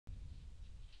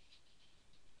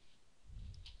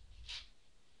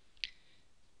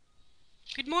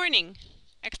Good morning!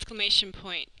 Exclamation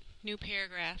point. New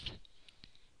paragraph.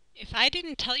 If I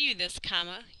didn't tell you this,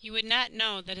 comma, you would not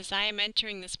know that as I am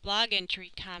entering this blog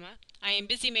entry, comma, I am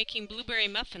busy making blueberry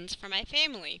muffins for my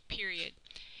family, period.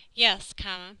 Yes,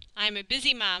 comma, I am a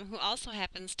busy mom who also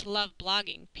happens to love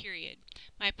blogging, period.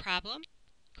 My problem?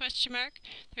 Question mark.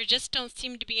 There just don't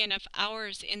seem to be enough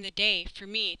hours in the day for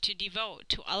me to devote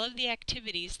to all of the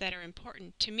activities that are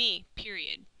important to me,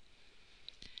 period.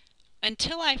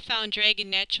 Until I found Dragon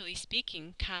Naturally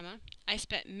Speaking, comma, I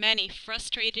spent many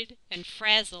frustrated and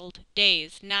frazzled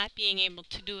days not being able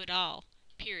to do it all,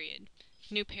 period.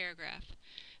 New paragraph.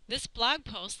 This blog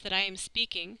post that I am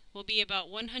speaking will be about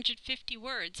 150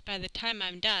 words by the time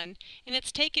I'm done, and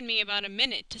it's taken me about a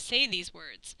minute to say these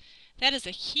words. That is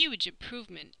a huge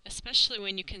improvement, especially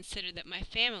when you consider that my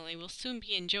family will soon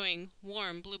be enjoying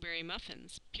warm blueberry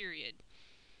muffins, period.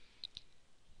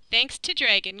 Thanks to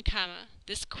Dragon, comma,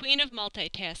 this queen of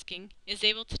multitasking is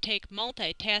able to take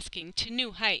multitasking to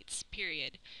new heights,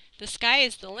 period. The sky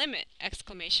is the limit!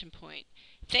 Exclamation point.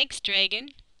 Thanks,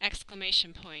 Dragon!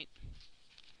 Exclamation point.